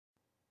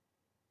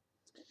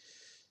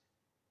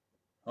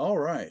All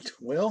right.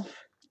 Well,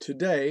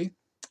 today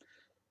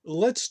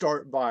let's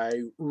start by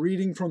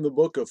reading from the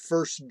book of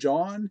First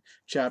John,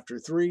 chapter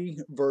 3,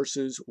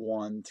 verses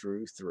 1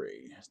 through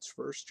 3. It's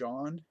First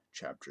John,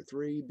 chapter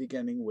 3,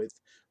 beginning with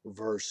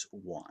verse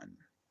 1.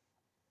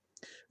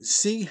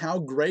 See how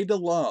great a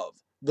love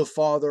the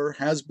Father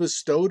has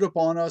bestowed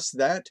upon us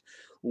that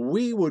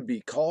we would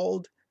be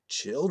called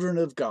children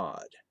of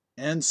God,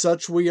 and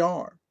such we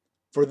are.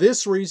 For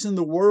this reason,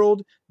 the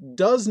world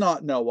does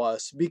not know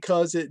us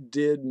because it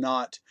did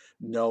not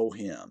know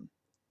him.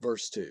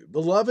 Verse 2.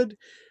 Beloved,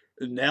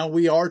 now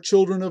we are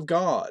children of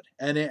God,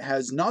 and it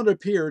has not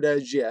appeared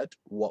as yet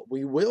what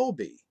we will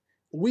be.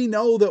 We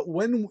know that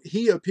when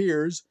he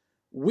appears,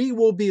 we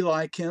will be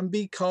like him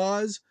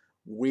because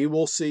we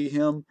will see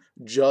him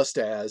just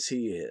as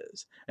he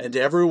is. And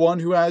everyone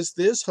who has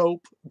this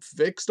hope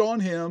fixed on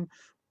him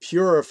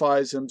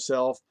purifies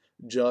himself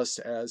just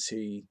as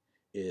he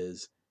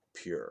is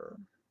pure.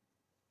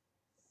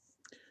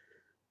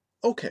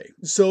 Okay,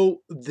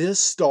 so this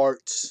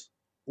starts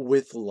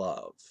with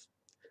love.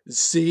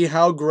 See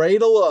how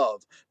great a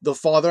love the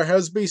Father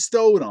has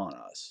bestowed on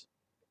us.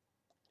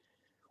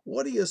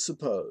 What do you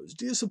suppose?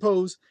 Do you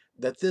suppose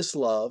that this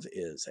love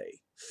is a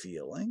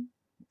feeling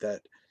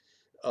that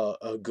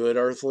a good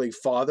earthly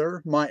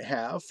father might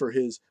have for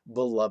his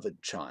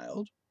beloved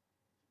child?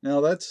 Now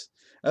that's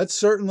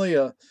certainly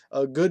a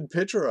good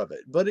picture of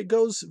it, but it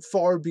goes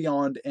far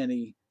beyond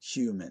any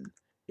human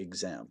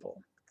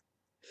example.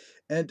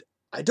 And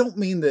I don't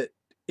mean that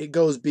it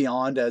goes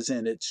beyond as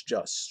in it's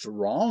just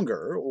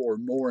stronger or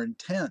more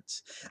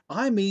intense.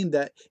 I mean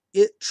that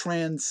it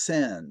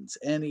transcends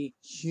any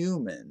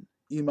human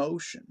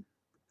emotion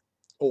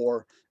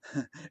or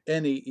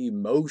any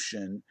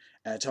emotion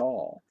at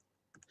all.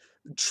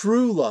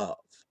 True love,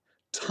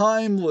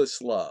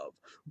 timeless love,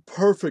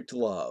 perfect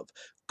love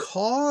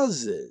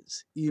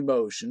causes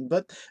emotion,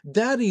 but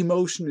that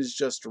emotion is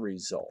just a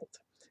result.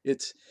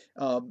 It's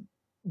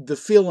the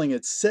feeling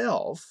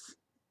itself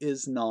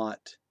is not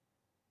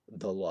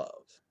the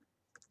love.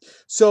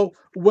 So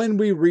when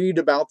we read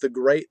about the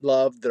great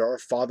love that our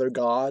Father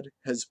God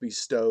has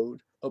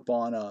bestowed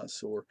upon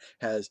us or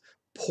has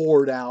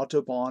poured out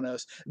upon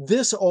us,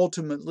 this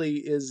ultimately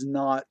is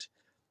not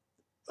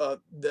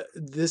the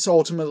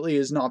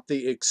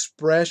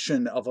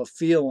expression of a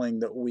feeling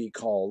that we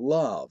call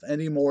love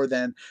any more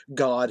than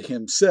God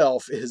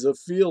himself is a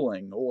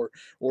feeling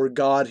or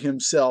God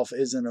himself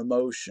is an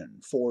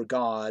emotion, for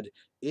God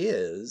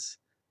is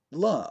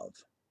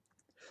love.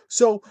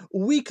 So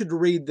we could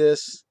read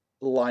this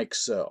like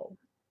so.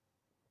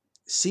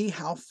 See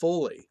how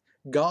fully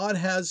God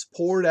has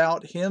poured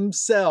out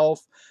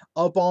himself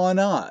upon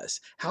us,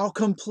 how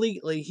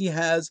completely he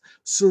has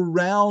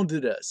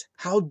surrounded us,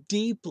 how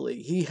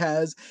deeply he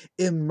has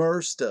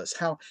immersed us,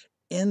 how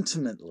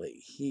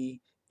intimately he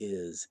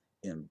is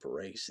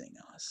embracing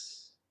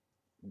us,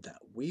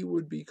 that we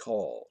would be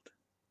called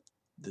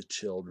the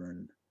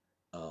children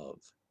of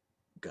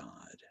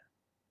God.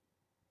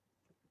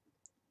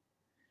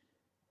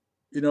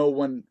 You know,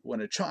 when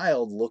a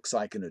child looks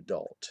like an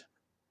adult,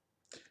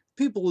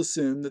 people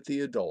assume that the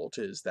adult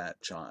is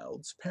that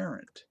child's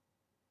parent.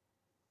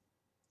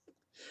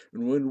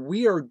 And when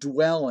we are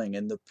dwelling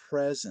in the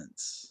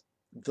presence,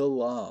 the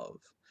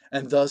love,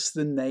 and thus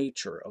the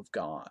nature of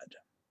God,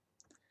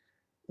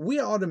 we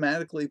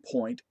automatically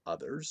point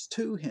others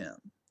to him.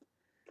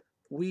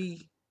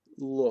 We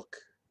look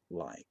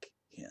like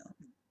him,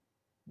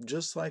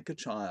 just like a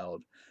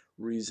child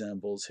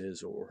resembles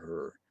his or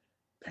her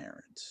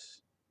parents.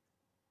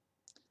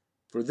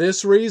 For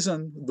this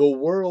reason, the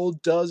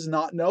world does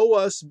not know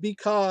us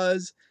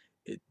because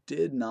it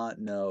did not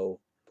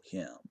know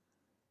him.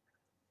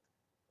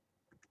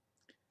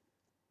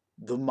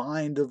 The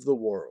mind of the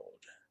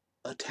world,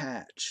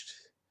 attached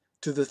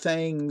to the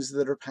things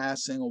that are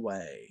passing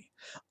away,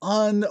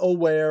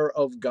 unaware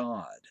of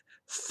God,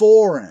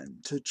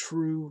 foreign to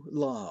true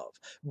love,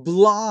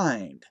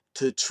 blind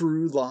to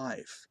true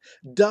life,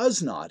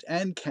 does not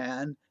and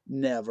can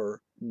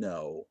never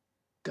know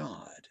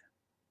God.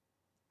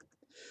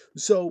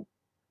 So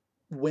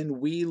when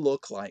we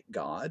look like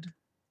God,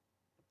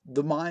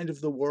 the mind of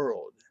the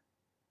world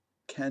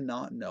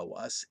cannot know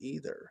us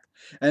either.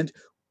 And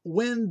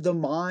when the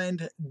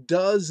mind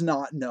does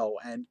not know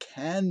and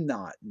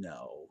cannot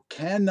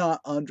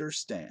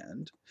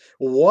understand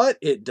what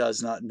it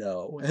does not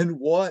know and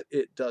what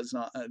it does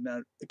not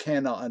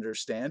cannot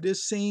understand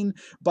is seen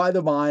by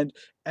the mind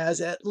as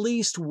at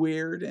least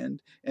weird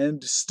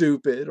and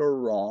stupid or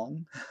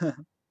wrong,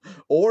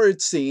 or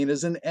it's seen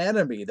as an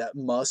enemy that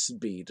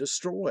must be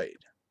destroyed.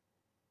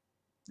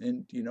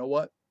 And you know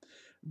what?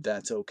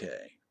 That's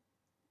okay.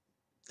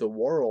 The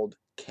world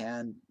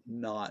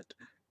cannot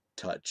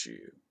touch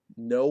you.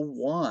 No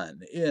one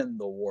in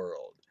the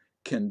world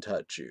can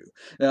touch you.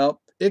 Now,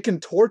 it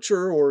can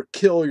torture or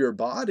kill your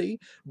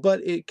body,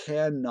 but it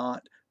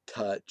cannot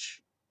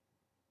touch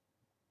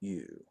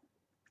you.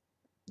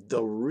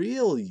 The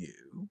real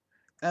you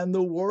and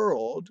the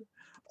world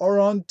are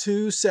on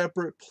two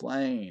separate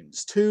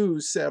planes,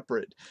 two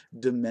separate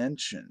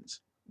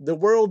dimensions. The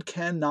world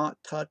cannot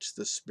touch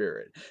the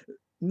Spirit,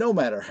 no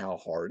matter how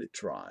hard it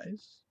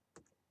tries.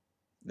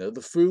 No,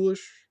 the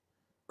foolish,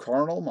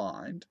 carnal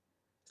mind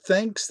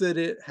thinks that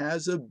it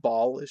has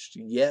abolished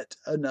yet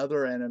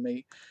another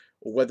enemy,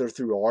 whether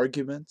through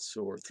arguments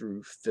or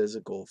through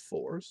physical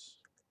force.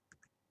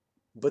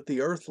 But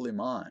the earthly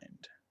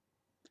mind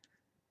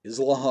is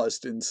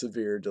lost in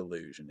severe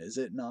delusion, is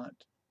it not?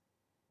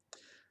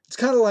 It's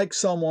kind of like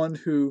someone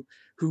who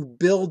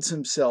builds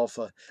himself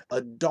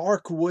a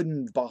dark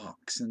wooden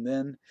box and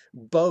then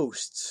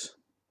boasts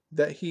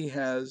that he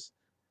has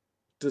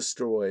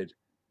destroyed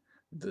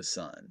the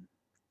sun.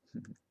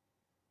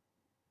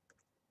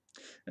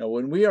 Now,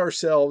 when we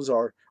ourselves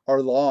are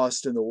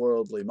lost in the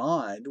worldly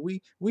mind,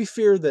 we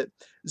fear that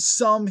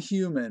some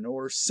human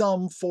or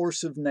some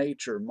force of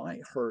nature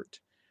might hurt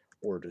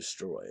or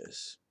destroy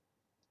us.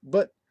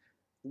 But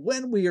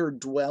when we are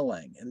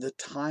dwelling in the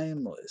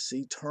timeless,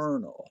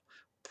 eternal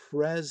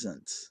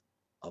presence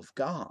of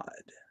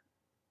God,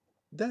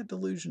 that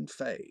delusion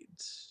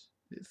fades.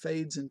 It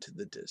fades into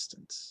the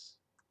distance.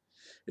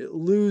 It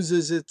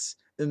loses its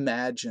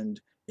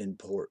imagined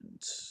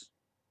importance.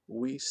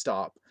 We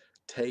stop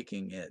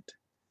taking it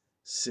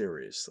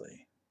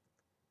seriously.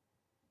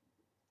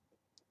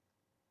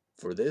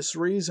 For this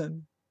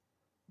reason,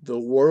 the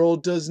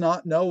world does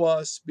not know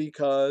us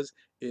because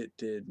it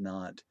did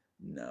not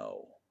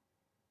know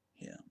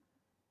him.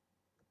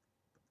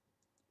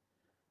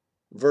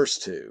 Verse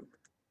 2.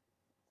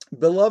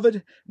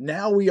 Beloved,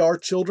 now we are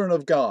children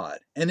of God,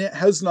 and it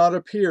has not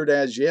appeared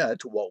as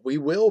yet what we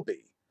will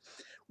be.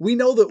 We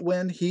know that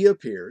when he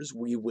appears,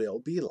 we will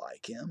be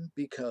like him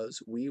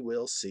because we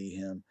will see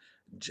him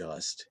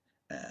just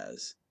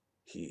as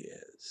he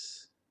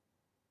is.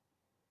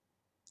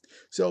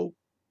 So,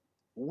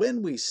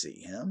 when we see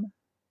him,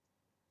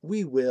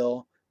 we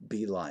will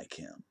be like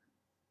him.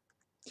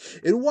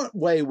 In what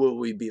way will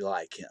we be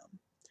like him?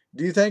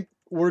 Do you think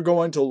we're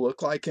going to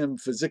look like him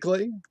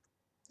physically?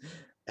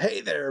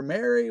 Hey there,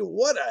 Mary,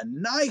 what a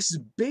nice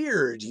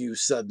beard you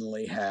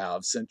suddenly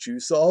have since you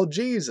saw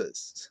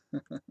Jesus.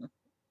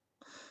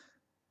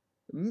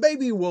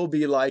 Maybe we'll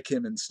be like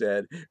him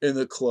instead in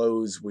the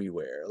clothes we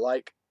wear.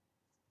 Like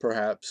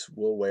perhaps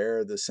we'll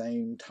wear the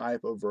same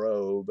type of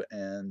robe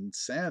and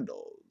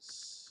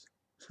sandals.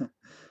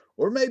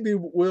 Or maybe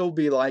we'll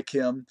be like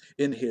him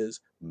in his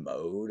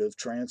mode of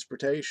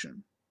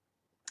transportation.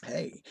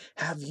 Hey,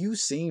 have you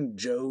seen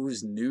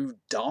Joe's new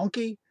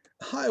donkey?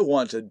 I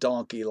want a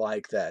donkey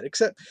like that,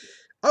 except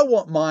I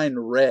want mine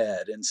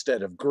red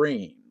instead of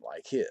green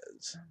like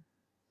his.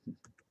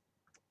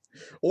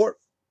 Or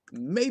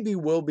maybe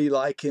we'll be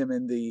like him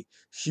in the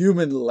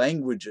human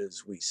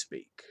languages we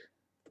speak.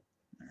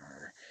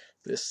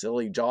 This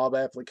silly job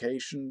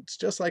application, it's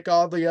just like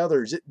all the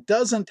others. It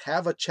doesn't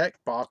have a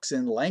checkbox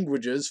in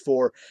languages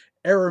for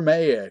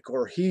Aramaic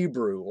or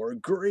Hebrew or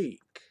Greek.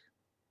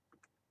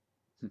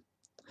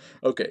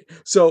 Okay,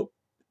 so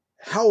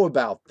how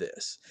about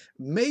this?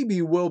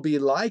 Maybe we'll be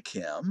like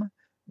him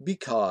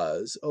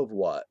because of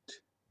what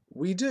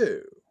we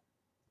do.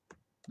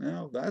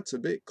 Now, that's a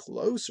bit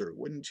closer,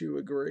 wouldn't you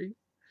agree?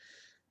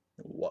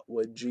 What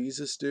would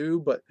Jesus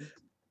do? But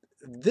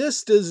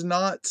this does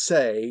not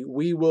say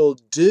we will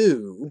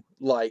do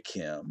like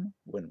him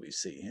when we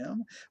see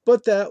him,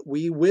 but that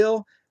we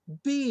will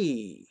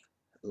be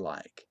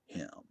like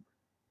him.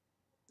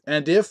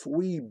 And if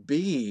we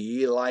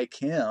be like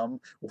him,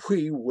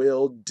 we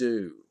will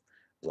do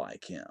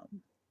like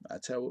him.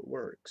 That's how it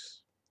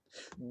works.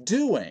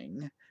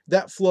 Doing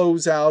that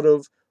flows out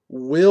of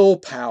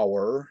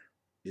willpower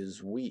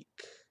is weak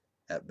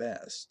at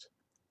best.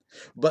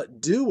 But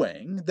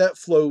doing that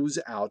flows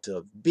out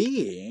of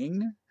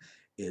being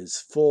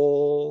is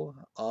full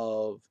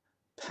of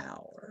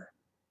power.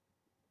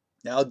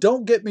 Now,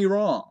 don't get me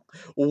wrong.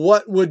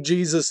 What would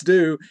Jesus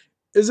do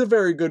is a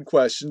very good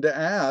question to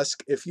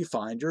ask if you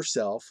find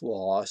yourself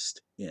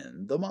lost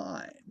in the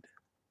mind.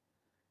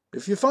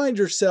 If you find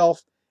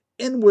yourself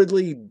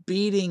inwardly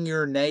beating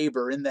your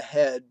neighbor in the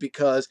head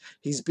because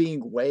he's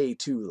being way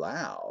too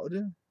loud,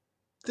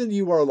 then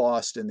you are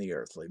lost in the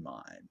earthly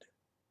mind.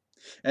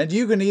 And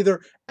you can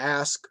either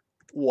ask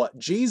what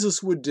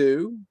Jesus would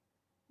do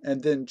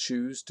and then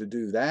choose to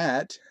do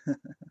that,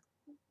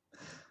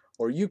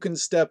 or you can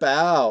step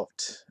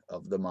out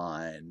of the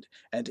mind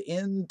and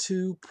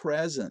into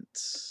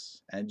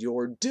presence, and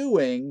your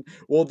doing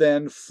will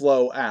then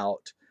flow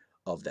out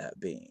of that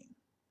being.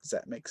 Does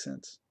that make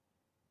sense?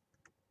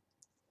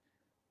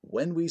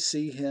 When we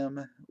see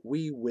him,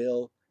 we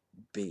will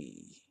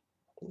be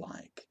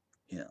like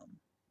him.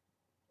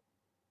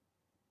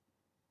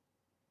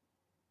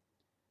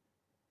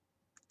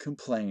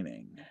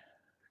 Complaining,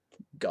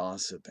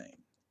 gossiping,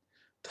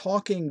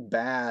 talking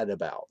bad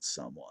about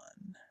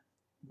someone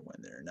when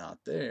they're not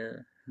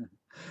there,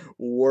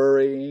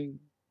 worrying,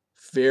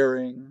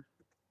 fearing,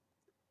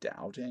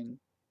 doubting,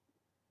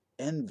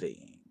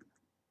 envying,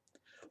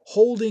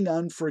 holding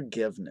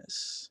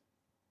unforgiveness,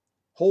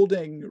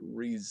 holding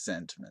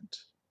resentment.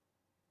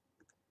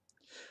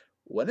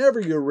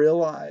 Whenever you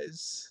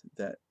realize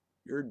that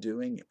you're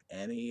doing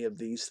any of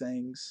these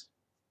things,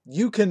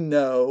 You can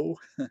know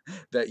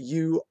that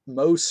you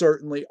most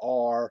certainly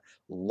are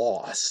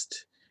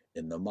lost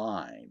in the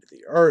mind,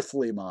 the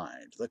earthly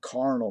mind, the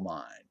carnal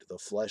mind, the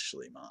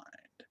fleshly mind.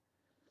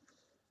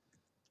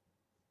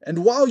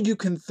 And while you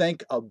can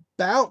think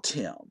about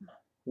him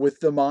with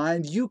the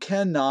mind, you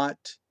cannot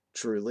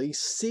truly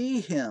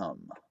see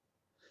him,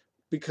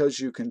 because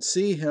you can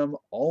see him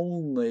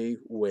only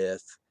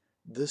with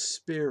the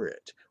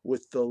spirit,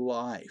 with the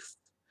life,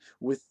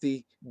 with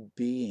the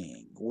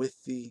being,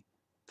 with the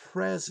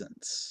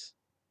presence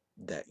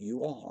that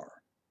you are.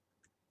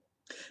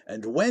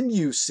 And when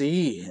you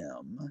see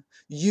him,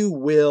 you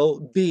will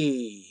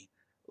be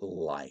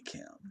like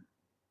him.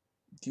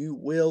 You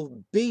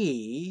will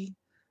be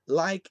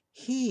like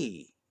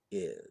he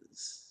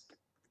is.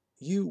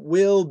 You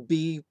will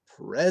be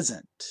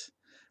present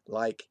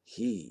like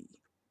he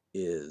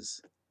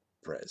is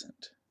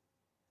present.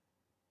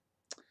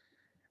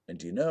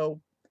 And you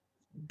know,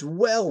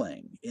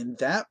 dwelling in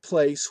that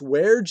place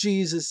where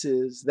Jesus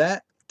is,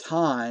 that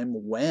time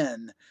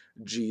when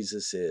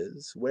Jesus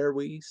is, where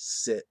we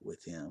sit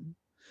with him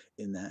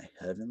in that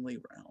heavenly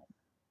realm,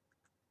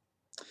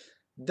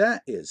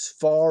 that is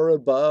far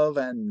above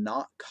and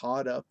not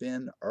caught up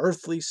in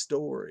earthly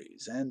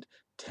stories and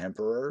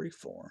temporary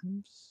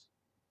forms.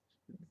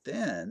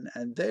 Then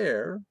and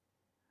there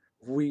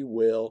we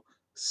will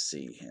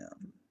see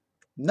him.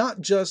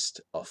 Not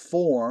just a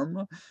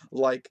form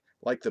like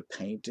the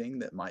painting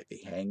that might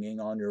be hanging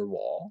on your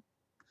wall,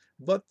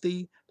 but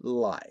the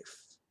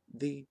life,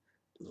 the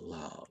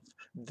love,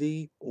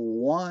 the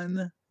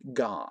one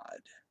God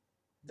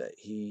that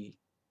he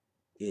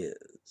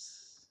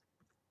is.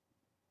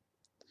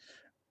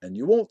 And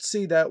you won't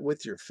see that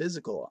with your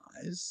physical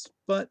eyes,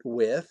 but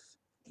with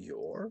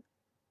your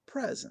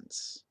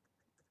presence.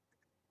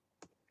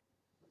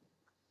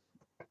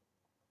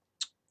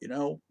 You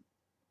know,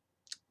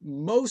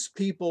 most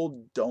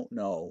people don't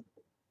know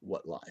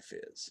what life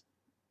is.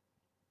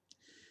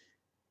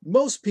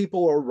 Most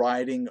people are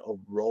riding a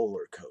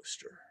roller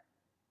coaster,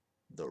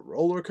 the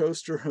roller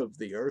coaster of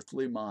the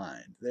earthly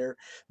mind.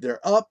 Their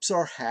ups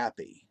are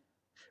happy,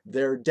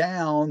 their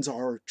downs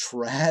are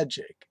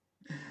tragic,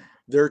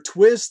 their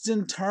twists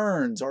and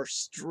turns are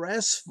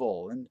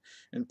stressful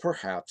and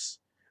perhaps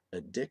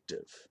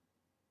addictive.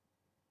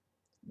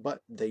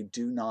 But they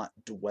do not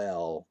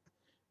dwell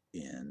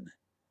in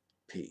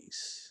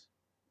peace.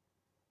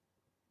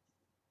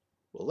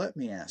 Well, let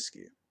me ask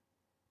you,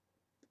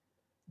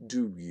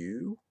 do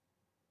you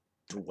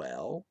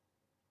dwell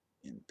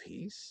in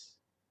peace?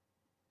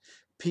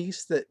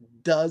 Peace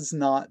that does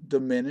not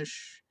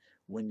diminish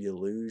when you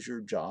lose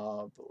your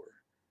job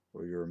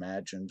or your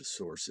imagined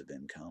source of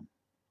income,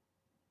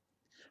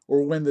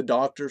 or when the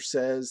doctor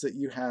says that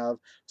you have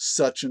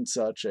such and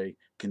such a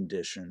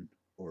condition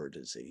or a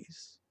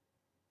disease,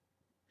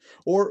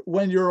 or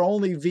when your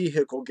only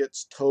vehicle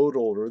gets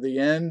totaled or the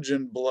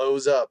engine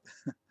blows up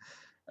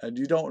and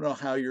you don't know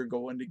how you're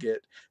going to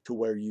get to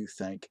where you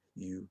think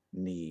you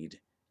need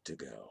to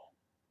go.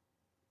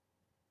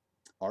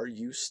 Are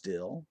you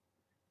still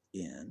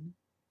in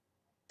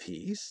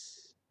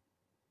peace?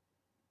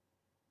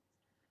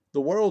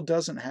 The world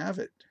doesn't have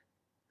it.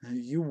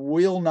 You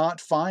will not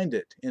find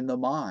it in the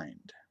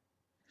mind.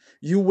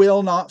 You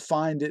will not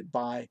find it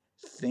by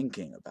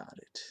thinking about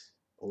it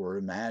or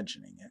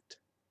imagining it.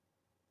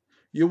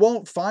 You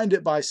won't find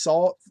it by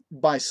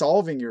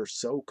solving your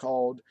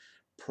so-called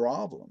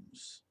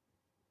problems.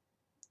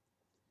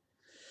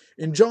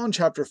 In John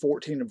chapter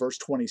 14 and verse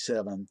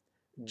 27,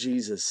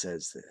 Jesus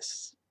says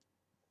this: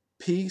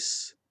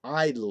 "Peace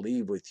I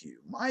leave with you.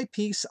 My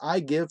peace I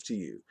give to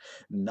you.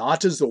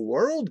 Not as the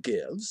world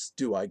gives,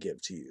 do I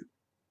give to you.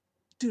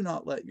 Do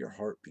not let your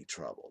heart be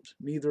troubled,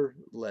 neither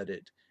let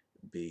it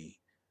be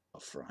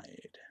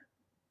afraid."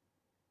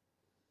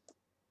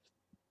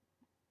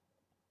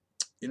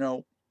 You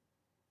know,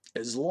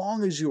 as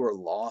long as you are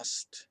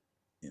lost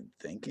in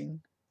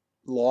thinking,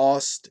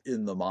 lost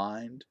in the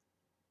mind,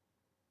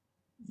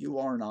 you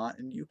are not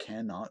and you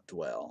cannot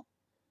dwell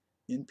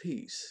in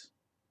peace.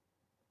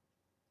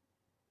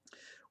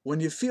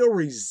 When you feel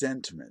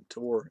resentment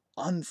or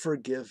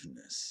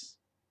unforgiveness,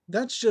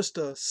 that's just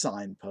a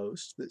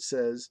signpost that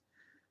says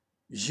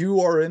you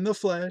are in the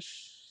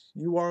flesh,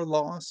 you are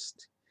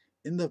lost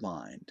in the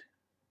mind.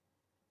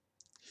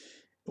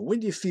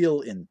 When you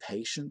feel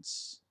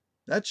impatience,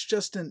 that's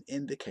just an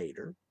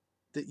indicator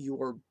that you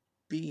are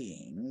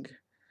being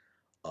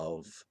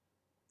of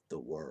the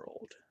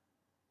world.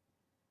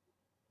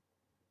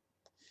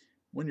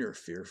 When you're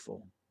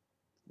fearful,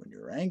 when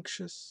you're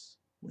anxious,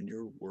 when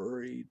you're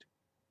worried,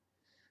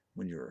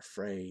 when you're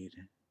afraid,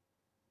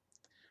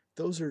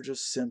 those are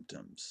just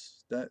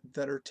symptoms that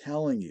are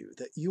telling you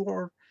that you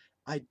are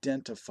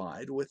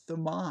identified with the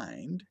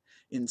mind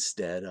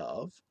instead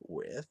of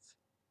with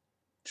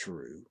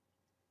true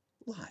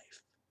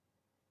life.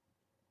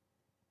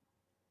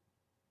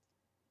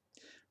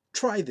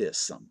 Try this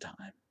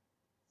sometime.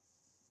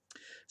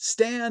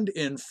 Stand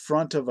in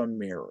front of a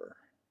mirror.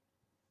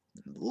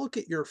 Look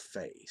at your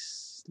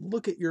face.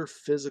 Look at your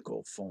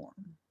physical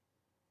form.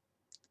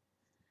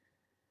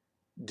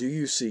 Do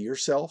you see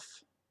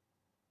yourself?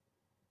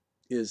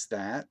 Is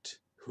that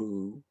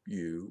who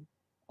you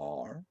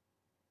are?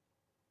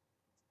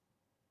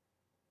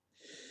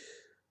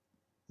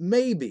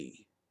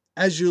 Maybe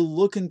as you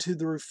look into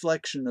the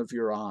reflection of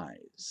your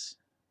eyes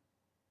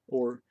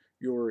or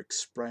your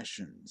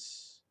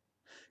expressions,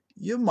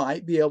 you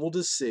might be able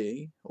to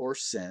see or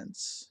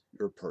sense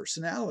your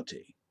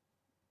personality.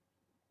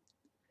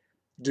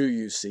 Do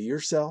you see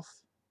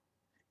yourself?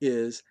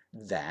 Is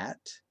that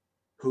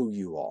who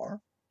you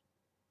are?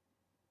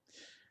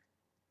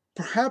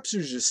 Perhaps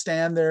as you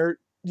stand there,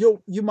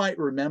 you might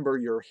remember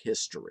your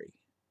history,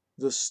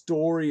 the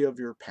story of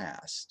your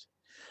past,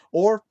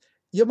 or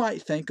you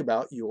might think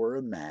about your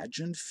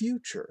imagined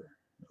future,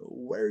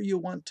 where you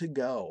want to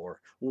go or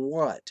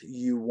what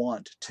you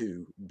want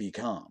to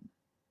become.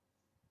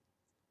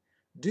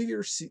 Do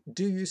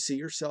you see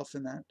yourself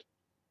in that?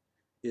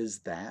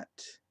 Is that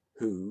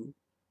who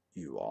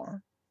you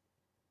are?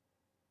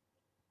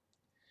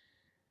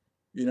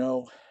 You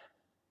know,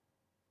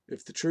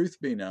 if the truth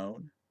be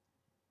known,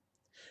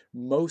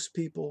 most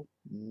people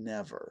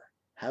never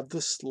have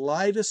the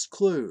slightest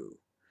clue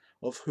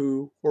of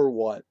who or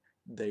what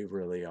they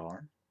really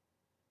are.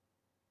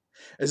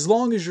 As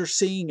long as you're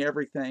seeing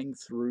everything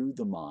through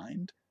the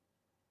mind,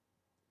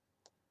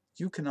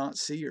 you cannot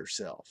see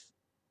yourself.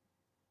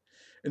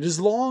 And as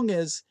long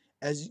as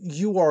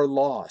you are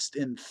lost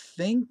in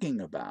thinking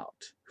about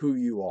who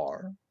you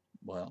are,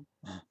 well,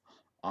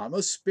 I'm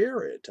a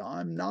spirit.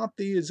 I'm not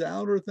these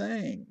outer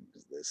things.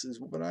 This is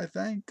what I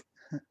think.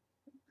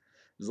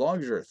 As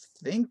long as you're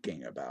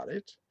thinking about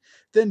it,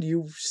 then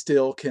you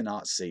still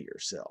cannot see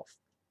yourself.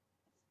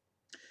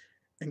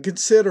 And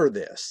consider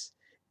this.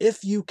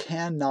 If you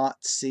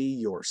cannot see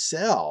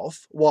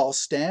yourself while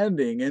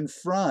standing in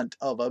front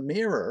of a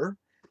mirror,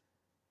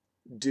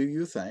 do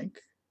you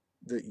think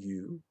that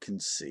you can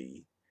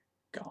see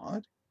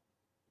God?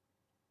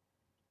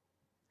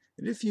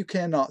 And if you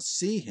cannot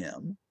see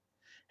Him,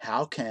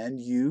 how can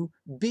you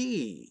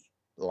be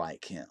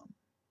like Him?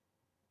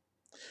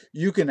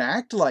 You can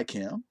act like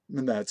Him,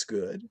 and that's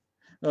good.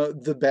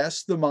 The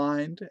best the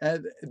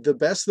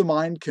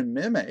mind can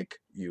mimic,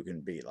 you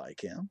can be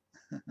like Him,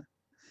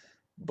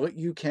 but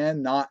you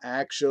cannot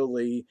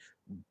actually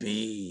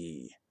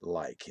be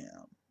like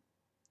Him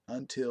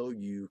until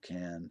you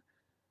can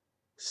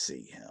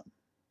see Him.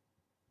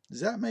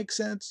 Does that make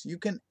sense? You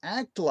can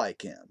act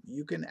like Him.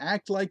 You can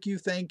act like you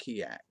think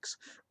He acts,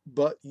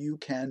 but you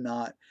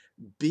cannot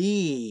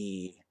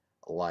be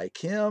like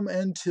Him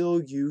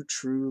until you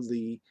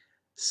truly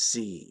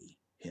see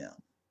Him.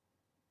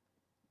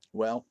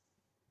 Well,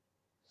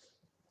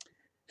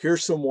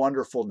 here's some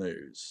wonderful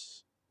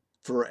news.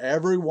 For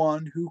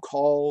everyone who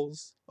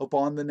calls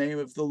upon the name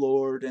of the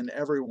Lord and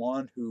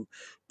everyone who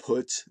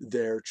puts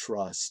their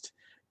trust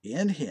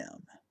in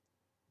Him.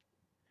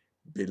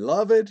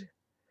 Beloved,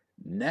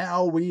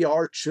 now we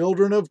are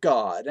children of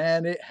God,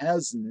 and it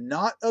has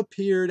not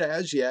appeared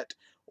as yet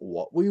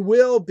what we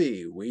will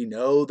be. We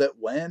know that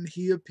when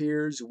He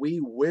appears, we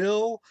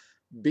will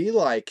be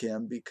like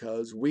Him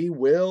because we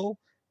will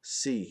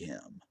see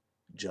Him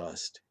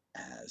just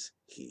as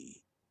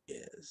He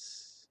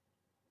is.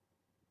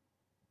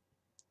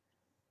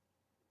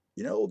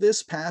 You know,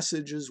 this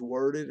passage is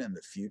worded in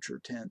the future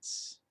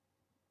tense.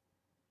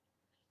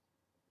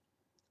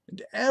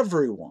 And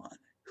everyone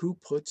who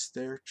puts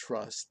their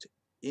trust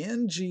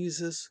in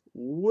Jesus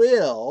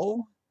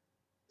will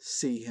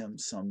see Him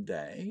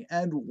someday.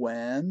 And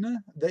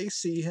when they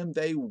see Him,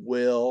 they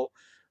will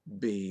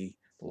be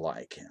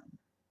like Him.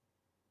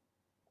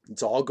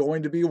 It's all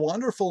going to be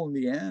wonderful in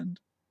the end.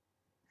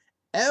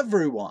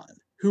 Everyone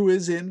who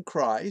is in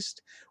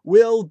Christ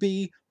will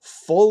be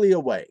fully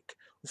awake,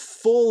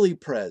 fully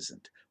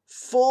present,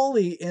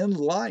 fully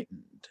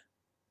enlightened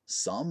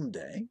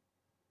someday.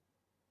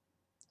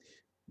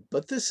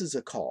 But this is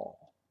a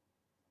call,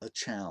 a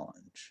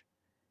challenge,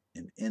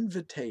 an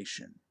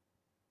invitation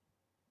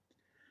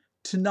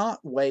to not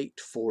wait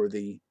for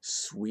the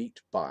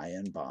sweet by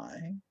and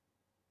by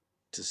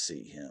to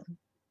see Him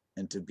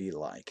and to be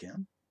like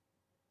Him.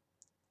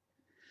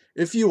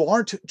 If you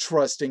aren't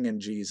trusting in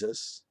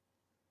Jesus,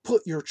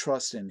 put your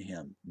trust in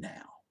Him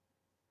now.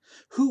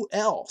 Who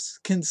else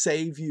can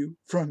save you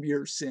from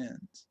your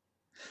sins?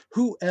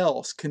 Who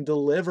else can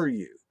deliver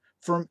you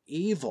from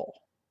evil?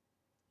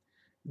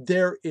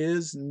 There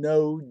is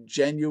no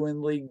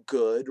genuinely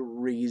good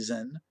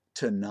reason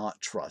to not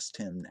trust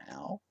Him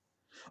now.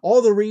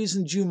 All the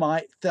reasons you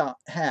might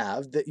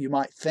have, that you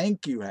might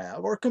think you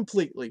have, are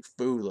completely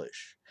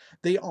foolish.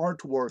 They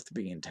aren't worth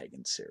being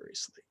taken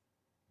seriously.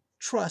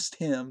 Trust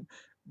Him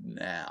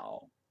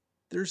now.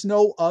 There's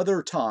no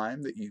other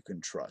time that you can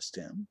trust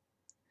Him.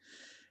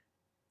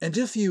 And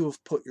if you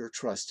have put your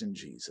trust in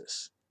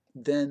Jesus,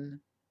 then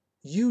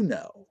you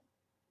know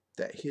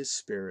that His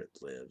Spirit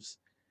lives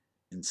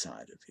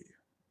inside of you.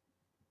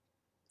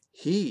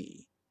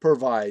 He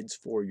provides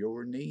for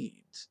your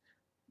needs,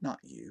 not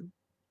you.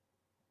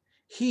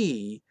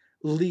 He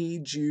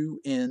leads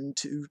you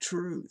into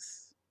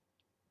truth,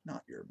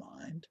 not your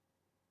mind.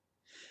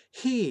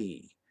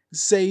 He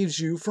saves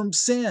you from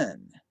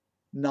sin,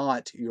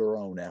 not your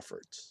own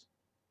efforts.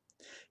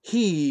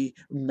 He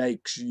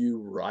makes you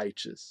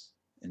righteous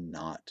and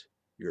not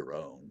your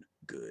own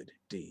good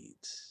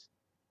deeds.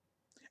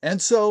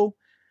 And so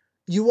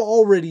you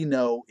already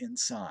know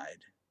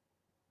inside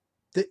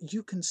that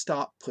you can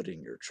stop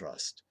putting your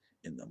trust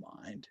in the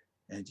mind,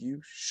 and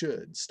you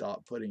should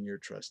stop putting your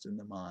trust in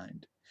the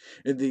mind,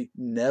 in the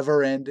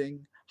never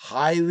ending,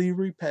 highly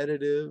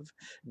repetitive,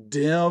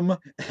 dim,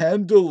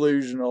 and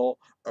delusional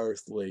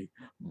earthly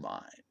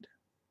mind.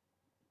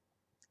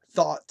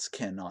 Thoughts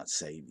cannot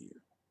save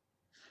you.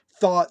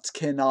 Thoughts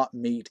cannot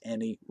meet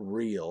any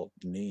real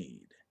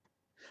need.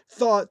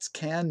 Thoughts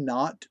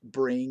cannot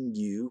bring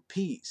you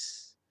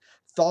peace.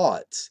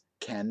 Thoughts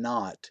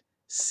cannot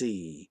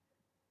see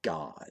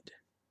God.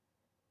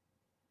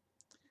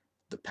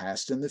 The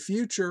past and the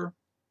future,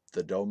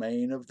 the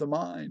domain of the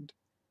mind,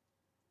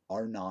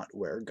 are not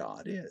where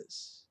God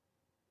is.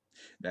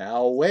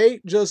 Now,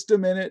 wait just a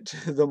minute,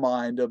 the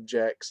mind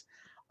objects.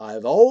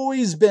 I've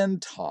always been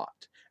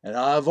taught, and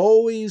I've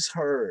always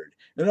heard,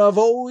 and I've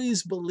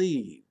always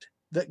believed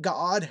that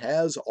God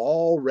has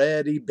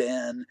already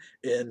been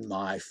in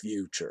my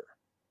future.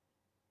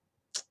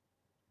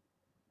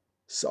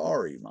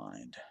 Sorry,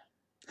 mind.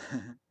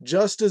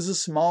 Just as a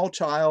small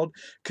child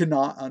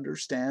cannot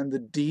understand the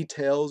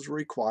details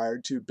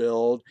required to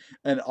build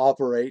and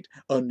operate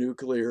a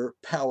nuclear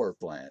power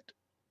plant,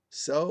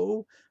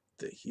 so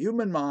the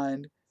human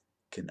mind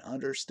can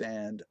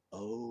understand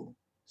oh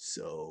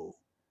so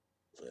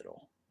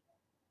little.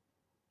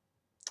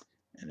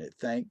 And it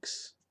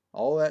thinks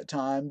all that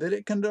time that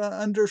it can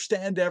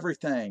understand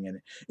everything,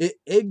 and it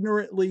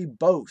ignorantly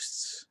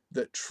boasts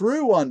that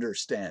true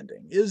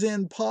understanding is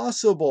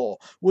impossible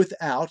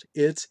without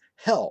its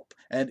help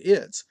and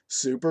its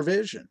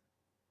supervision.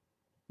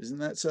 Isn't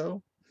that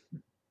so?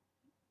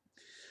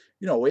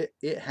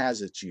 It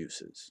has its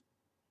uses,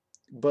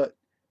 but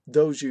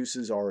those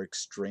uses are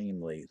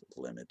extremely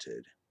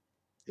limited.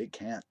 It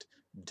can't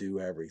do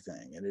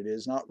everything, and it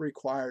is not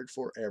required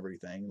for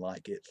everything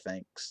like it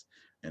thinks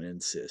and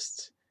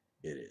insists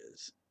it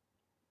is.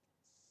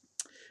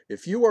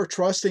 If you are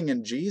trusting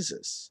in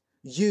Jesus,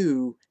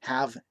 you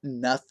have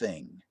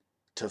nothing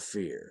to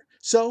fear.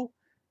 So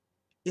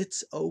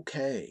it's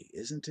okay,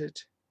 isn't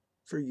it,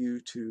 for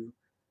you to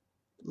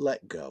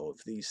let go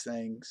of these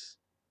things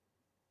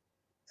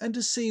and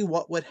to see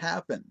what would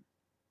happen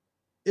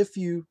if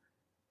you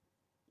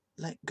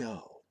let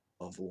go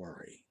of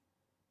worry,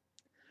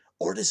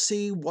 or to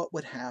see what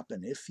would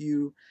happen if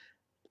you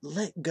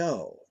let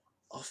go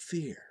of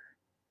fear.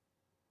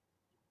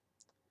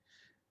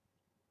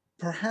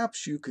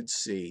 Perhaps you could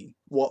see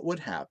what would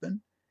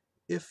happen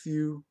if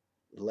you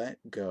let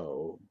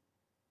go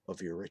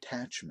of your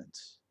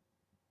attachments.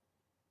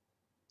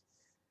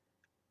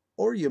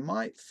 Or you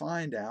might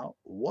find out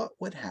what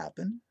would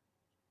happen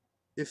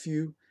if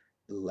you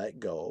let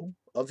go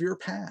of your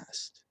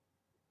past,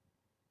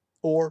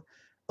 or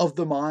of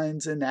the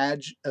mind's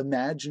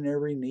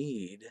imaginary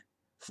need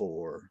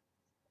for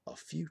a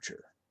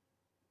future.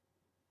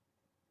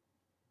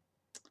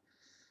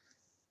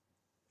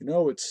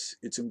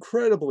 It's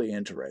incredibly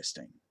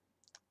interesting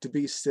to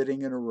be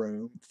sitting in a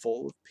room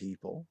full of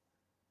people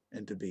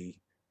and to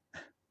be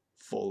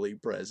fully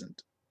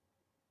present.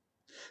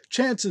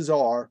 Chances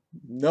are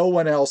no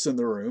one else in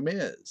the room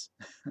is.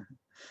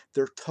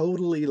 They're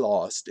totally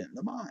lost in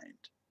the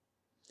mind.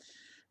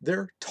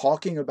 They're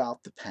talking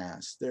about the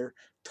past. They're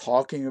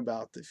talking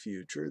about the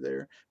future.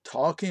 They're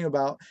talking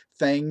about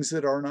things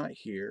that are not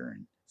here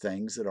and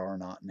things that are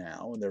not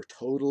now. And they're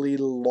totally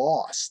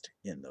lost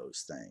in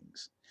those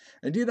things.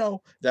 And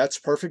that's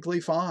perfectly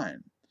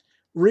fine.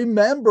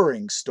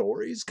 Remembering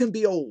stories can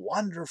be a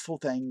wonderful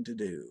thing to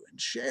do,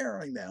 and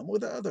sharing them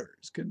with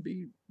others can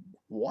be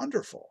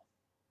wonderful.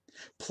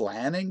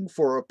 Planning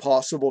for a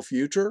possible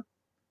future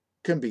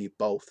can be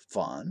both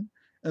fun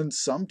and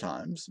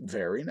sometimes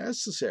very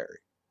necessary.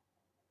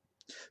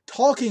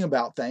 Talking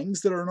about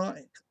things that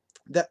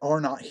are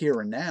not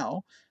here and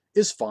now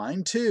is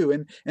fine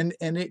too, and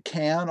it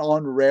can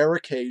on rare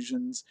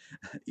occasions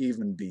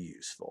even be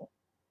useful.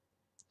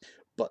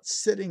 But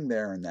sitting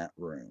there in that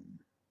room,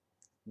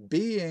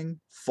 being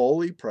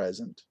fully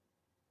present,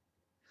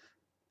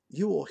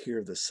 you will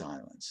hear the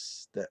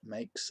silence that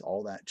makes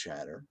all that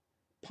chatter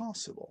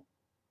possible.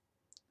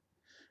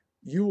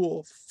 You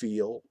will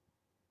feel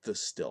the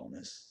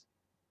stillness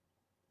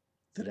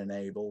that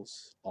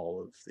enables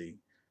all of the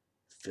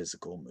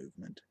physical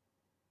movement.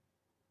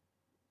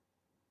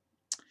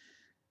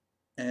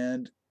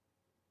 And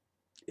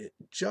it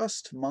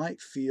just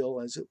might feel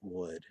as it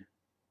would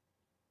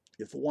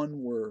if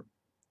one were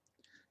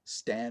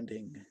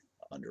standing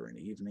under an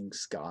evening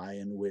sky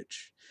in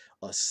which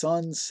a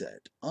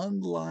sunset,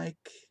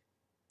 unlike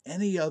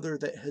any other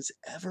that has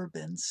ever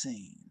been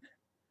seen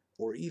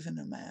or even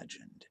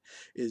imagined,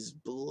 is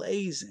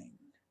blazing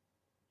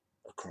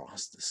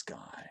across the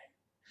sky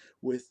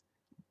with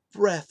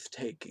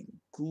breathtaking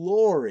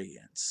glory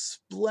and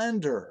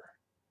splendor.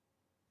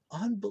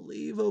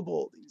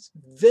 Unbelievable, these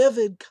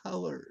vivid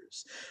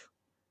colors.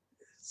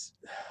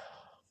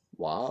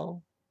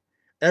 While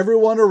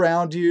Everyone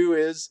around you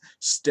is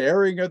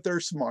staring at their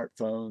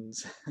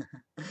smartphones,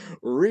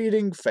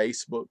 reading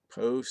Facebook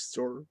posts,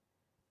 or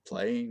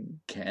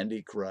playing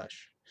Candy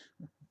Crush.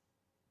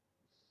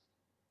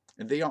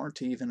 And they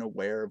aren't even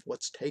aware of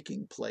what's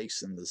taking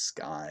place in the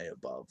sky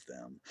above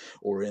them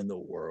or in the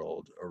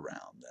world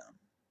around them.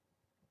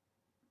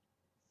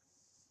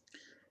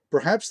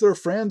 Perhaps their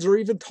friends are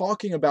even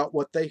talking about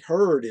what they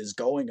heard is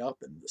going up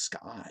in the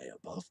sky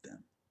above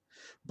them.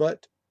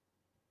 But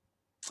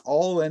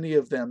all any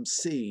of them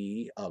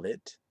see of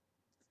it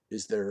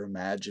is their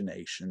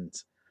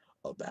imaginations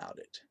about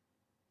it.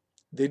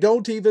 They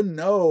don't even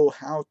know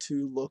how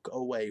to look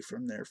away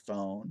from their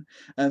phone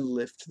and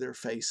lift their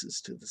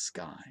faces to the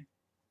sky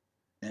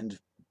and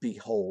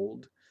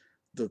behold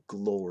the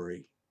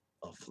glory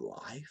of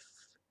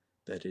life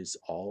that is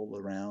all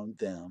around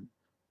them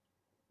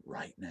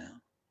right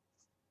now.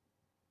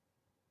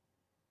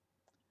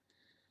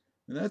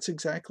 And that's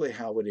exactly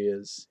how it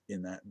is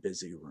in that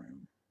busy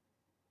room.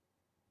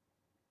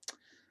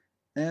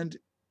 And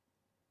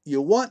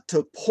you want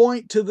to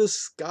point to the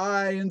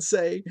sky and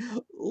say,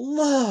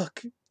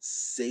 "Look,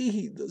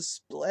 see the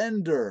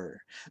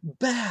splendor,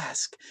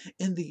 bask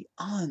in the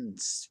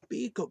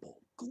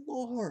unspeakable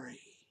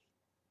glory."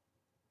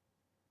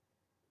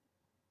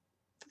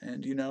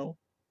 And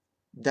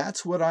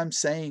that's what I'm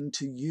saying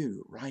to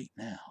you right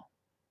now.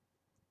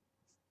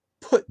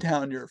 Put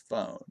down your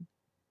phone.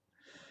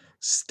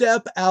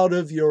 Step out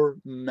of your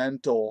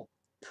mental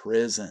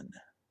prison.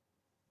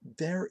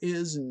 There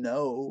is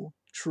no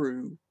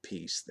true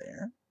peace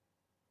there.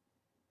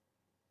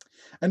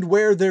 And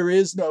where there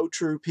is no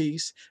true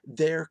peace,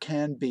 there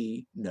can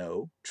be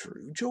no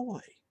true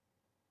joy.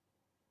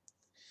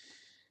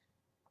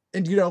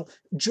 And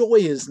joy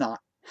is not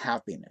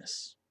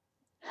happiness.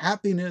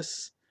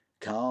 Happiness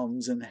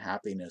comes and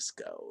happiness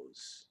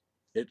goes.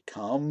 It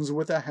comes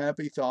with a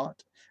happy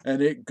thought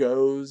and it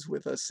goes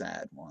with a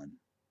sad one.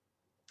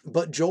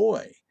 But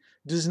joy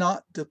does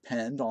not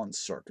depend on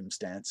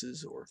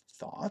circumstances or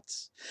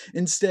thoughts.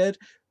 Instead,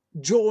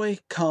 joy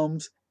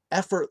comes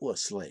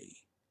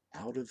effortlessly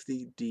out of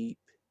the deep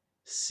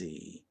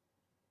sea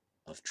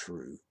of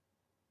true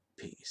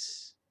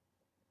peace.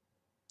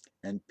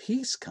 And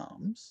peace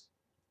comes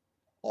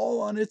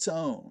all on its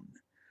own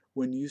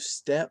when you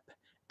step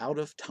out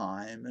of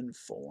time and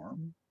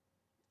form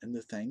and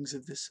the things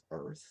of this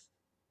earth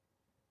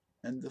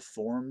and the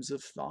forms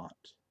of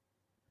thought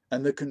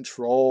and the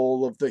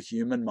control of the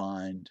human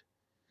mind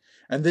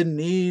and the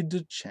need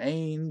to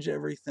change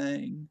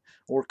everything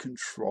or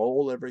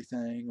control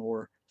everything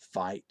or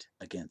fight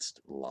against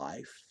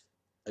life,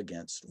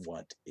 against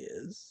what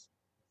is.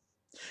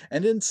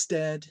 And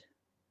instead,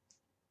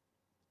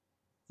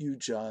 you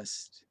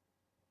just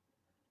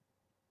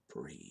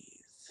breathe.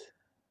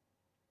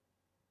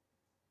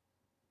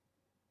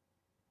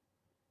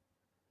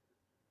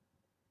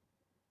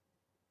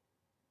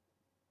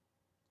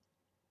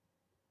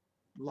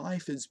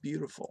 Life is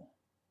beautiful.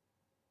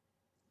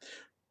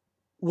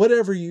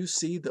 Whatever you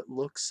see that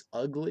looks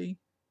ugly,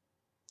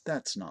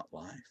 that's not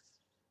life.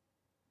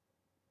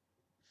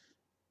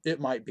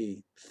 It might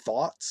be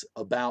thoughts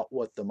about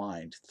what the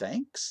mind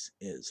thinks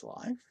is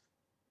life.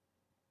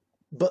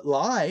 But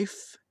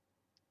life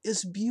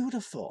is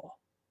beautiful.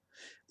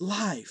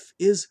 Life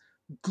is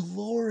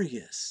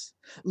glorious.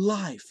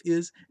 Life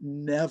is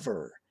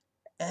never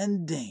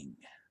ending.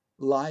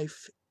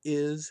 Life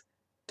is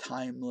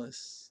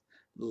timeless.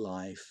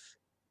 Life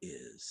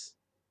is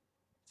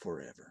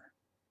forever.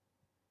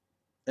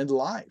 And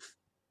life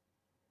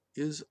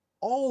is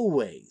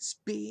always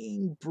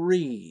being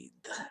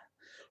breathed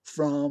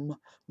from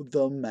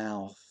the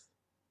mouth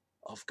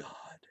of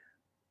God.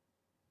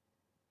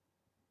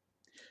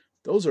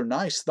 Those are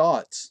nice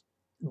thoughts,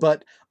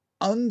 but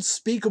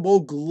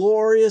unspeakable,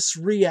 glorious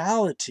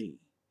reality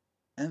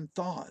and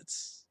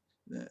thoughts.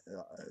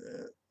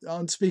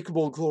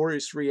 Unspeakable,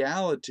 glorious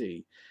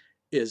reality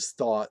is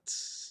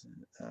thoughts.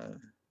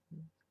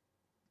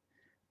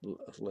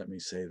 Let me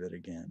say that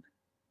again.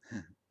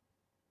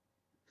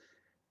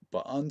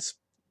 But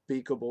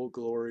unspeakable,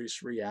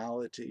 glorious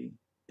reality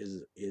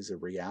is a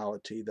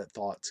reality that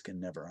thoughts can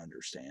never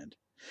understand.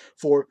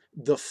 For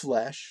the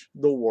flesh,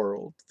 the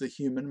world, the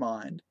human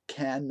mind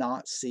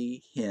cannot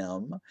see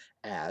him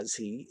as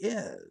he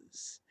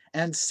is.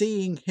 And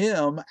seeing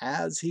him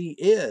as he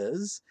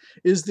is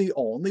the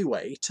only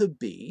way to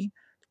be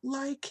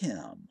like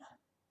him.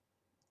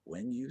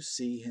 When you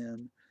see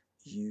him,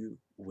 you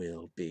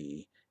will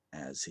be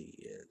as he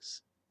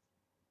is.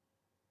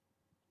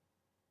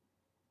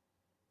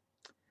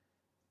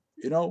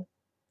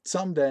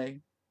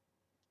 Someday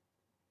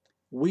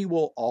we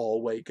will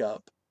all wake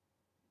up.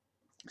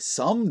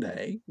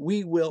 Someday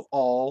we will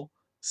all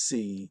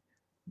see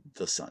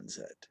the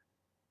sunset.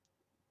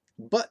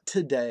 But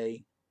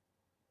today,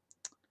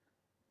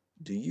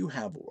 do you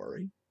have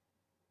worry?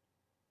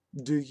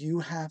 Do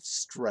you have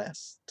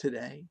stress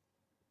today?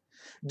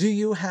 Do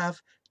you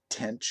have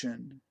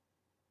tension?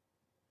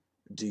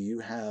 Do you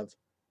have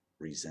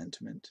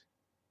resentment?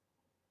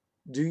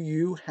 Do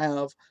you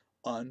have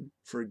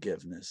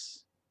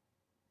unforgiveness?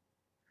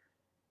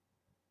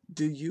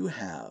 Do you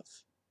have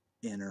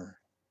inner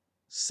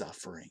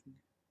suffering,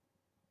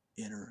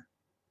 inner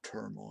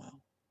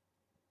turmoil?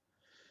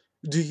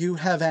 Do you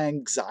have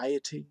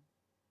anxiety?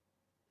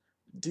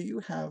 Do you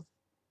have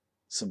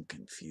some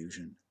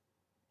confusion?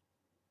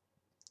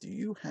 Do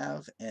you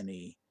have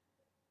any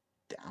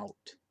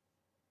doubt?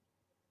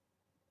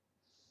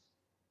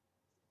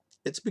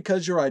 It's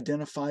because you're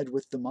identified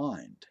with the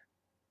mind.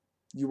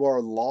 You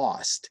are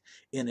lost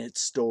in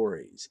its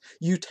stories.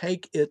 You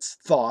take its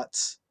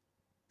thoughts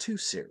too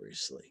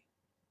seriously.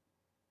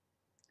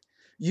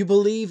 You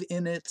believe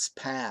in its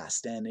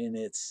past and in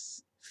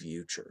its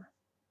future.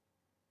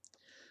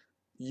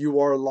 You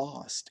are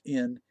lost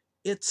in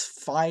its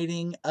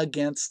fighting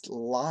against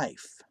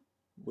life,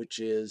 which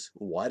is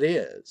what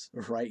is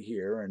right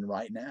here and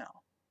right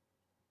now.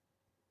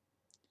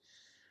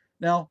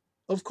 Now,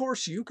 of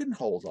course, you can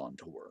hold on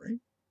to worry.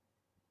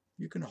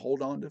 You can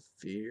hold on to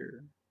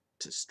fear,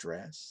 to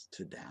stress,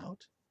 to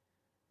doubt.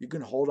 You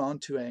can hold on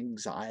to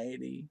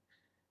anxiety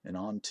and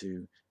on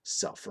to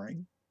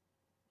suffering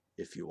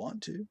if you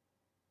want to.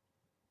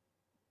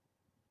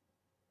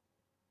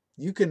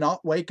 You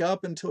cannot wake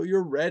up until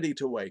you're ready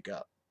to wake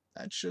up.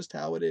 That's just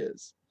how it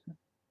is.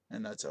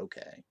 And that's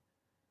okay.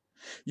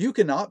 You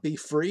cannot be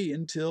free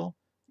until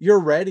you're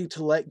ready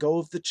to let go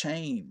of the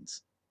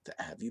chains that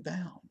have you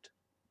bound.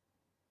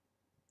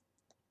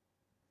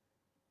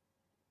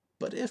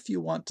 But if you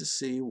want to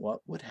see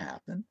what would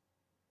happen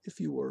if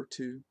you were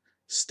to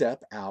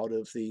step out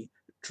of the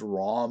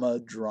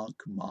drama-drunk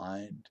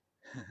mind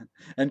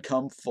and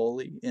come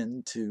fully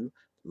into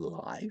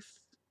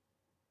life,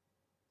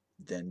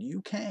 then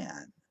you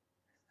can.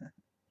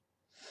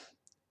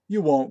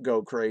 You won't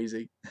go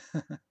crazy.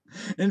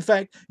 In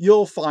fact,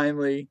 you'll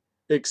finally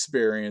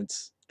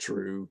experience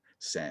true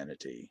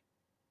sanity.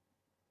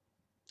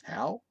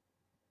 How?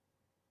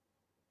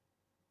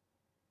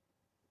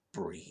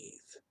 Breathe.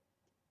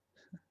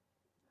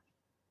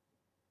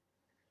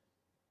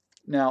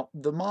 Now,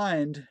 the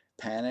mind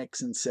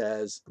panics and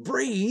says,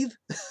 breathe?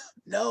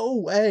 No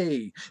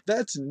way.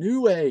 That's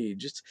New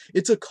Age.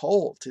 It's a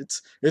cult.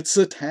 It's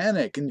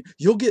satanic, and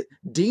you'll get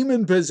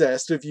demon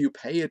possessed if you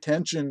pay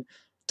attention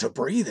to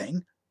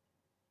breathing.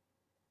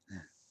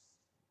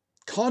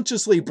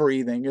 Consciously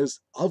breathing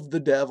is of the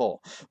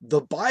devil.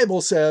 The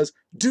Bible says,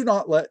 do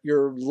not let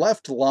your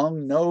left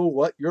lung know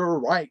what your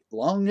right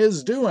lung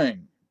is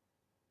doing.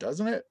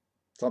 Doesn't it?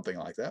 Something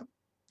like that.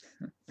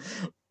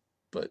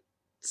 But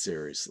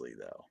seriously,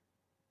 though,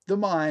 the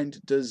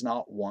mind does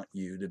not want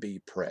you to be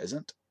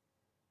present.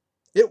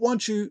 It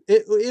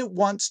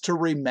wants to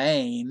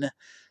remain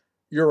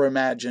your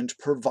imagined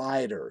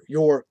provider,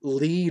 your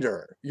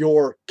leader,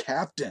 your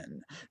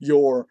captain,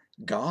 your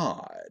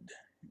God.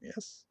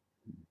 Yes?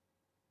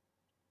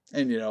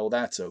 And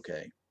that's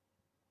okay.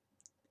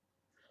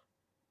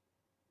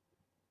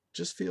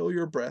 Just feel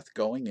your breath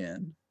going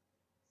in,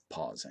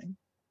 pausing,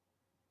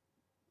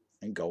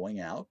 and going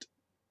out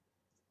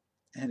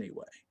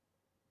anyway.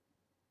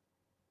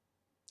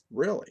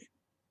 Really.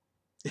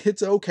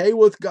 It's okay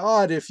with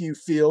God if you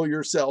feel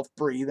yourself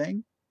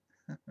breathing.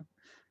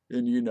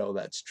 And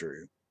that's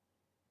true.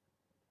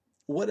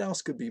 What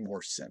else could be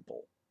more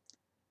simple?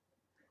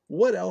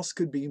 What else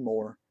could be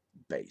more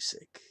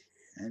basic?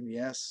 And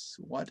yes,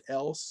 what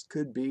else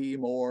could be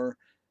more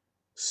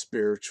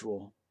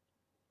spiritual?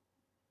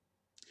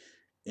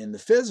 In the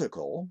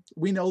physical,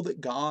 we know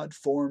that God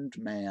formed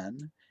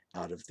man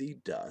out of the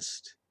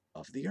dust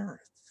of the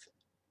earth.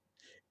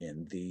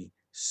 In the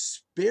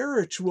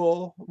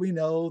spiritual, we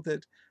know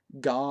that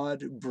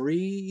God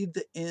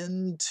breathed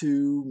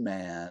into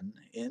man,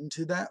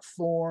 into that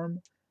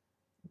form,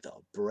 the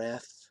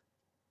breath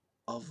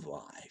of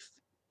life,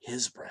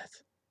 his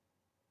breath.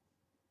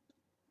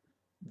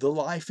 The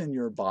life in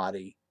your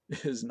body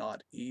is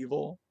not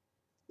evil.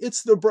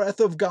 It's the breath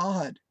of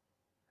God.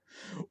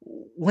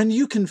 When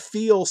you can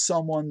feel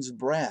someone's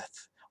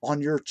breath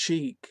on your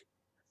cheek,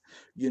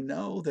 you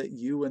know that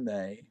you and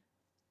they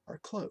are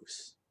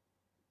close.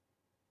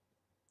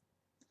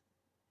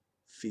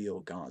 Feel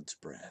God's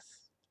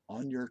breath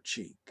on your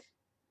cheek,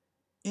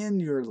 in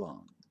your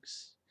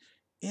lungs,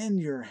 in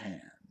your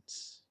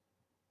hands,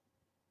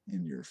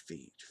 in your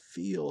feet.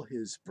 Feel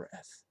his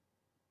breath.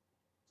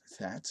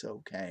 That's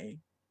okay.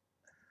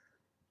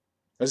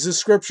 As the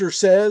scripture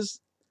says,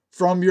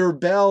 from your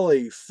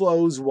belly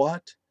flows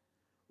what?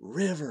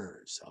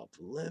 Rivers of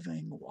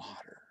living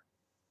water.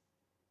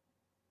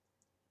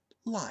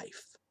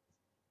 Life.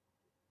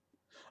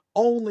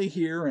 Only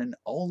here and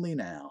only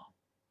now,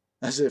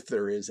 as if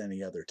there is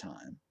any other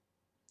time.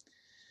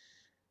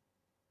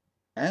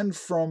 And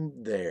from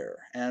there,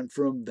 and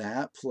from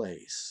that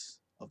place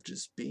of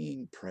just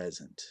being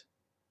present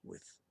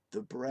with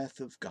the breath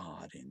of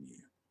God in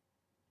you,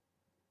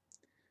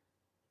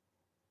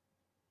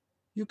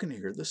 you can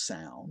hear the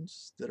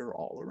sounds that are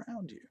all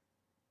around you.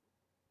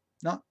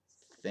 Not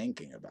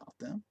thinking about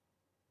them,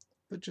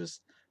 but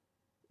just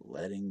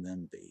letting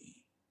them be.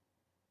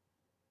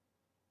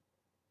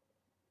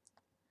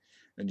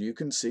 And you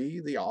can see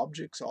the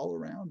objects all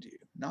around you,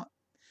 not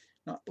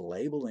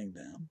labeling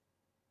them,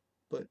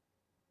 but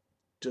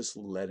just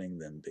letting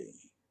them be,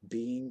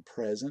 being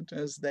present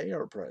as they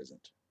are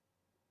present.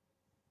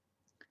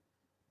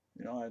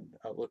 I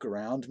look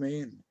around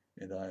me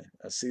and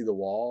I see the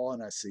wall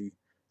and I see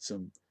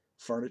some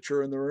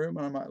furniture in the room,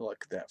 and I might look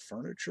at that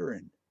furniture,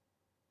 and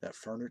that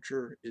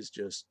furniture is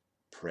just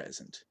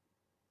present.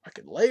 I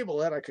could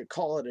label it, I could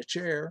call it a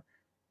chair,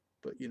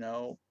 but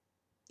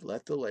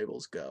let the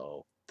labels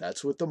go.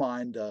 That's what the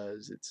mind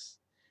does. It's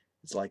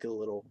like a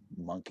little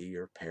monkey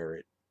or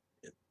parrot.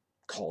 It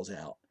calls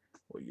out.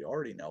 Well, you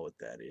already know what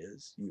that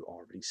is. You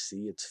already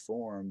see its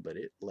form, but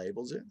it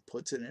labels it and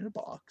puts it in a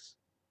box.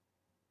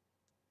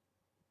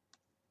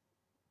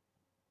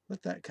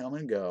 Let that come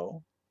and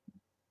go.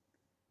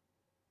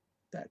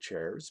 That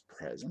chair is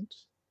present,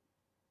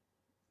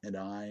 and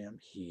I am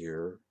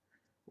here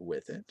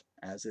with it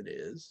as it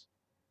is.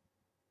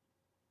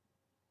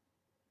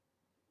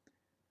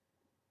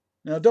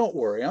 Now, don't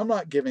worry, I'm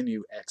not giving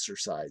you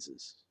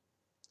exercises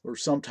or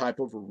some type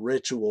of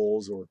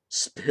rituals or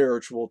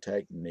spiritual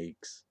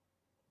techniques.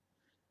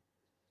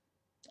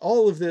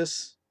 All of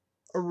this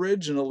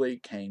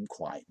originally came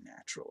quite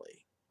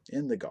naturally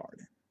in the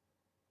garden.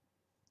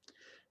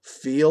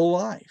 Feel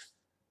life.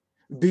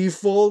 Be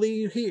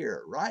fully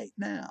here right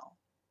now.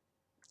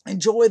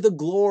 Enjoy the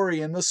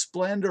glory and the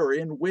splendor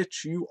in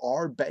which you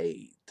are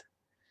bathed.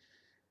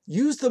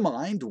 Use the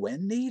mind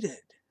when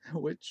needed,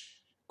 which,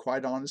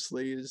 quite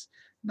honestly, is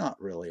not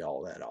really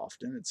all that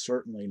often. It's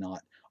certainly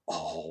not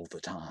all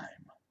the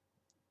time.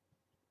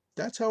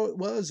 That's how it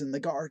was in the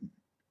garden.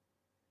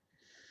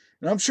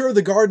 And I'm sure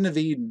the Garden of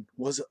Eden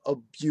was a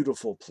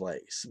beautiful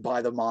place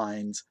by the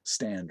mind's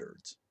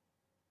standards.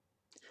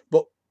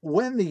 But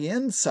when the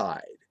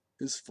inside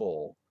is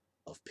full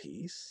of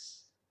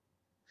peace,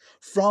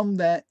 from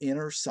that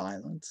inner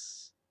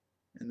silence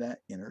and that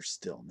inner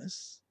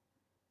stillness,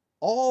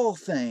 all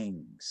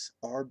things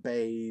are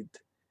bathed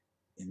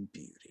in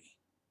beauty.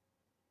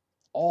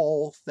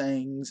 All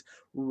things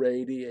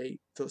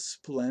radiate the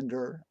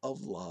splendor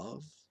of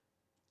love,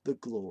 the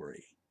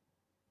glory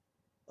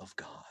of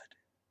God,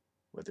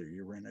 whether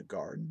you're in a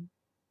garden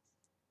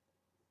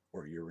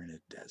or you're in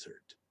a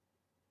desert.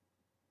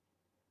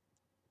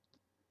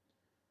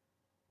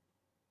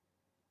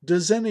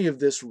 Does any of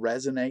this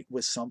resonate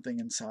with something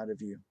inside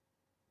of you?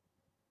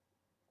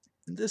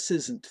 This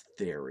isn't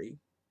theory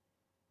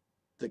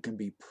that can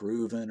be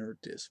proven or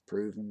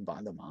disproven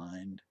by the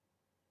mind.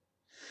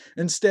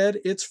 Instead,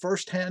 it's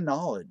firsthand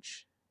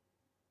knowledge,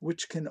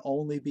 which can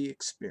only be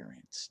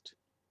experienced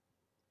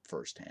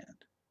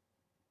firsthand.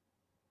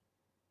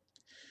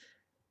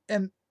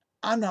 And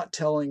I'm not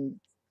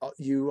telling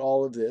you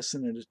all of this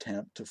in an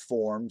attempt to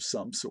form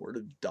some sort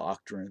of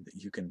doctrine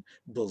that you can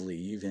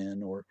believe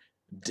in or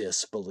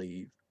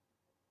disbelieve.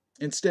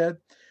 Instead,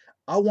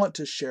 I want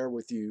to share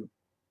with you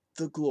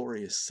the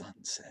glorious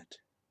sunset,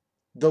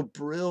 the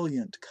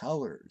brilliant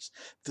colors,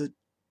 the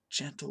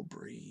gentle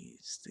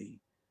breeze, the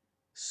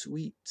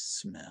sweet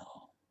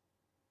smell,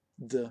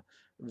 the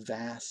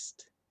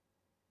vast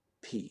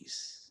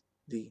peace,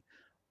 the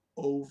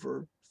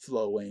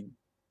overflowing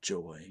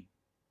joy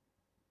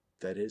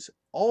that is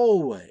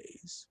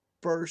always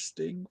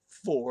bursting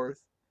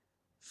forth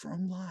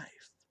from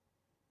life.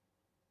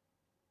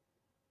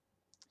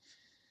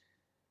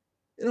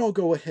 And I'll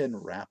go ahead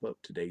and wrap up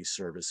today's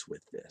service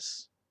with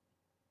this.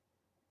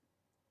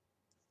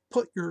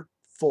 Put your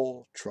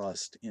full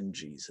trust in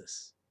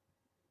Jesus.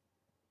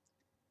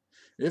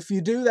 If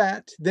you do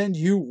that, then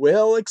you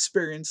will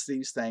experience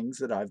these things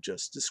that I've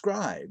just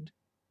described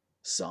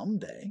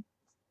someday.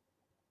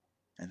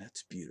 And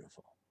that's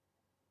beautiful.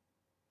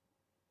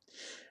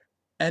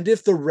 And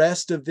if the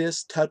rest of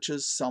this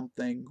touches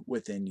something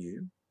within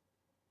you,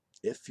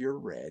 if you're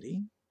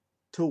ready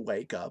to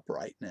wake up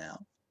right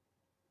now,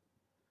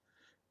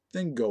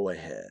 then go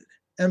ahead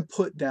and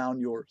put down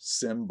your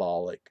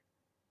symbolic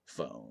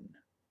phone,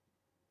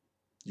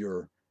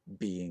 your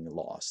being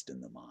lost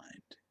in the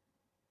mind,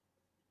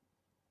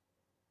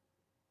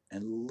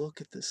 and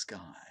look at the sky.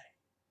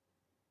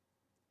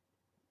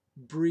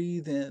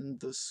 Breathe in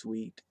the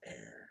sweet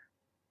air.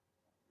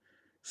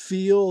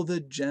 Feel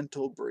the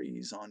gentle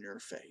breeze on your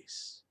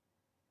face.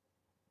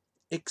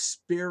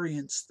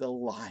 Experience the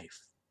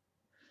life,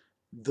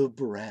 the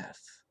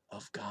breath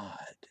of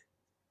God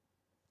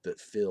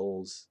that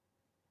fills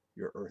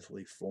your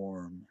earthly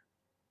form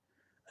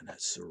and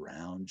that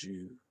surrounds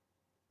you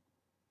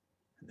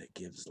and that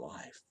gives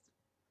life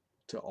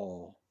to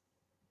all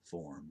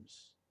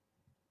forms.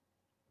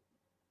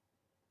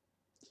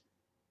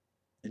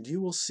 And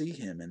you will see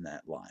him in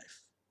that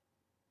life,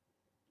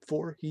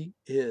 for he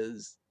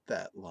is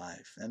that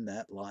life, and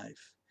that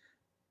life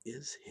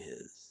is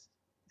his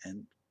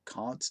and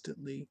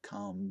constantly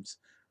comes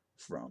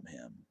from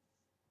him.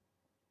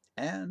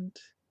 And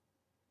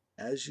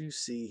as you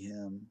see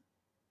him,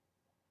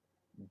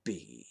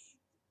 be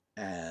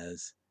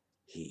as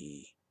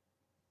he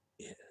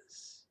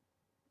is.